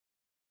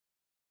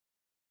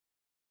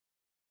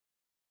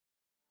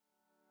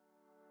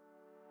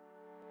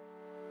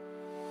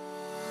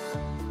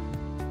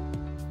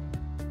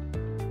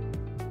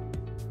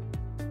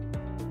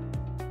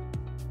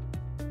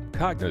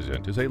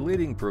Cognizant is a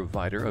leading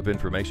provider of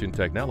information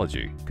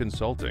technology,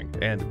 consulting,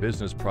 and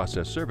business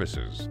process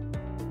services.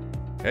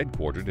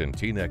 Headquartered in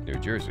Teaneck, New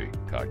Jersey,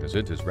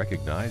 Cognizant is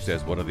recognized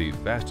as one of the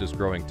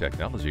fastest-growing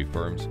technology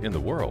firms in the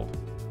world.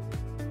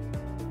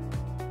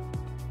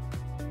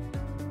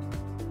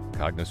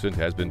 Cognizant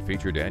has been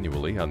featured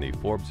annually on the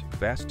Forbes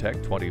Fast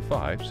Tech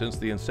 25 since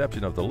the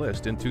inception of the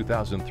list in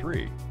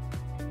 2003.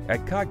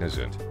 At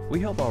Cognizant,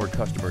 we help our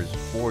customers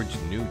forge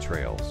new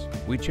trails.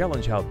 We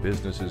challenge how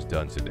business is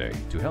done today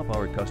to help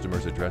our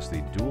customers address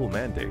the dual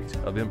mandate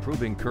of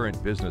improving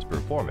current business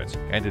performance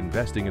and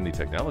investing in the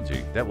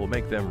technology that will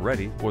make them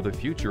ready for the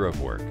future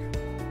of work.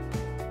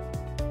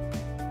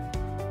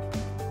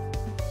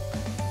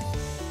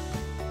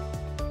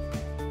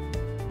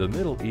 The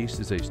Middle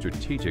East is a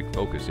strategic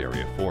focus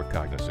area for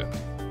Cognizant.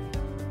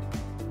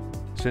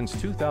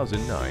 Since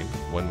 2009,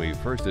 when we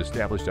first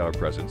established our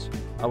presence,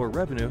 our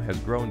revenue has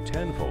grown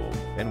tenfold,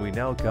 and we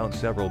now count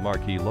several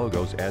marquee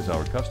logos as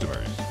our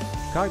customers.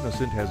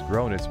 Cognizant has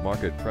grown its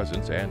market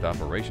presence and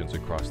operations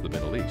across the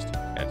Middle East,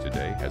 and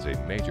today has a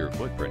major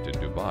footprint in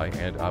Dubai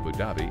and Abu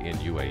Dhabi in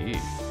UAE,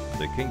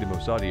 the Kingdom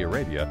of Saudi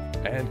Arabia,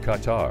 and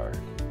Qatar.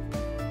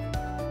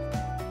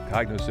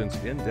 Cognizant's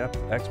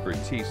in-depth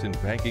expertise in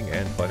banking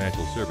and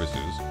financial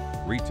services,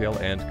 retail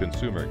and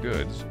consumer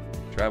goods,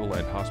 travel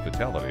and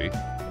hospitality,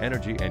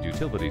 energy and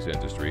utilities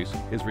industries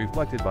is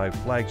reflected by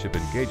flagship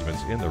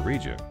engagements in the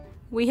region.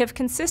 We have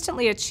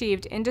consistently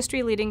achieved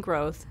industry-leading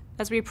growth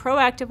as we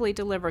proactively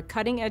deliver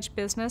cutting-edge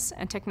business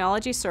and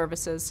technology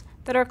services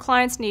that our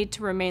clients need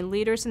to remain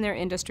leaders in their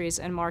industries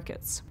and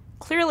markets.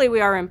 Clearly, we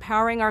are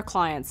empowering our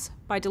clients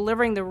by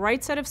delivering the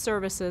right set of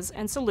services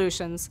and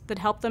solutions that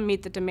help them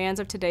meet the demands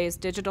of today's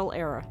digital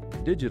era.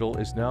 Digital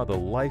is now the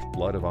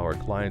lifeblood of our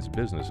clients'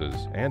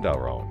 businesses and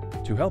our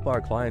own. To help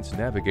our clients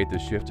navigate the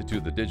shift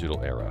to the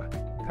digital era,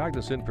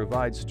 Cognizant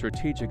provides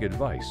strategic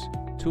advice,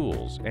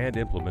 tools, and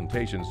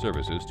implementation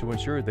services to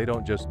ensure they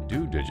don't just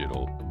do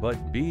digital,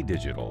 but be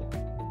digital.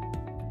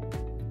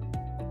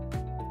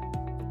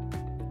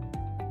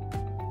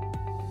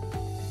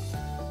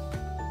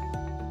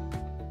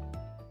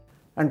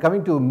 And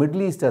coming to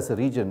Middle East as a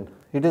region,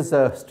 it is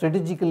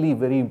strategically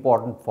very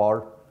important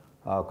for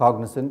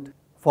Cognizant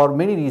for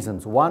many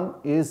reasons. One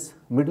is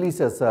Middle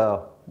East as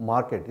a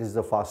market is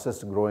the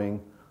fastest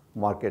growing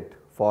market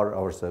for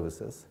our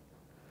services.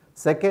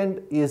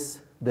 Second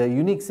is the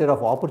unique set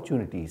of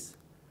opportunities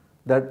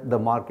that the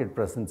market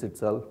presents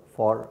itself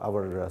for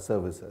our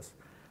services,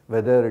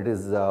 whether it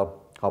is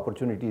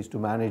opportunities to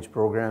manage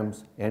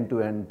programs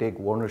end-to-end, take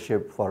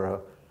ownership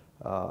for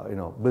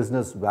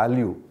business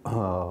value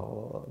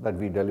that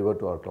we deliver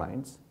to our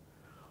clients,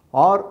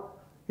 or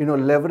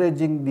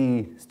leveraging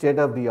the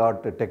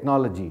state-of-the-art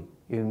technology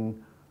in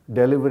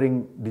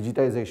delivering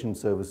digitization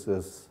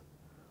services,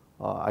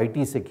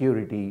 IT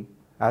security,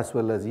 as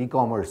well as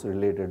e-commerce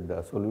related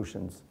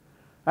solutions,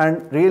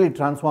 and really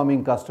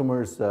transforming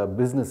customers'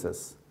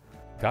 businesses.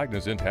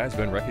 Cognizant has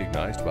been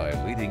recognized by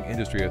leading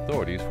industry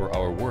authorities for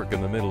our work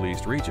in the Middle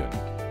East region.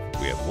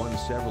 We have won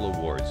several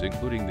awards,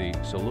 including the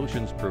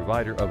Solutions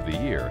Provider of the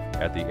Year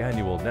at the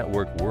annual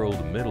Network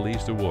World Middle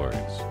East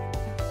Awards.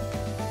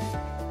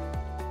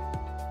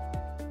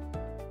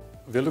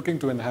 We are looking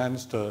to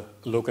enhance the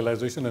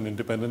localization and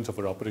independence of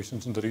our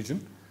operations in the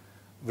region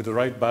with the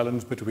right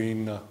balance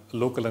between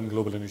local and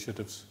global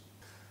initiatives.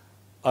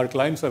 Our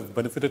clients have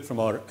benefited from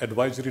our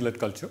advisory-led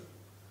culture.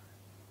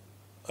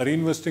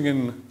 Reinvesting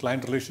in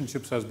client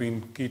relationships has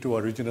been key to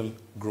our regional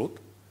growth.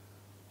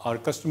 Our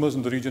customers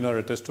in the region are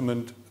a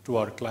testament to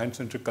our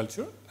client-centric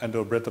culture and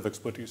our breadth of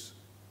expertise.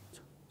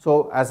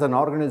 So as an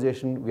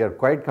organization, we are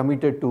quite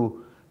committed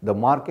to the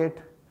market,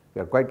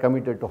 we are quite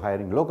committed to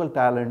hiring local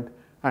talent,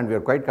 and we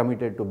are quite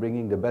committed to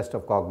bringing the best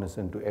of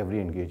Cognizant to every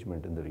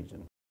engagement in the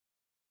region.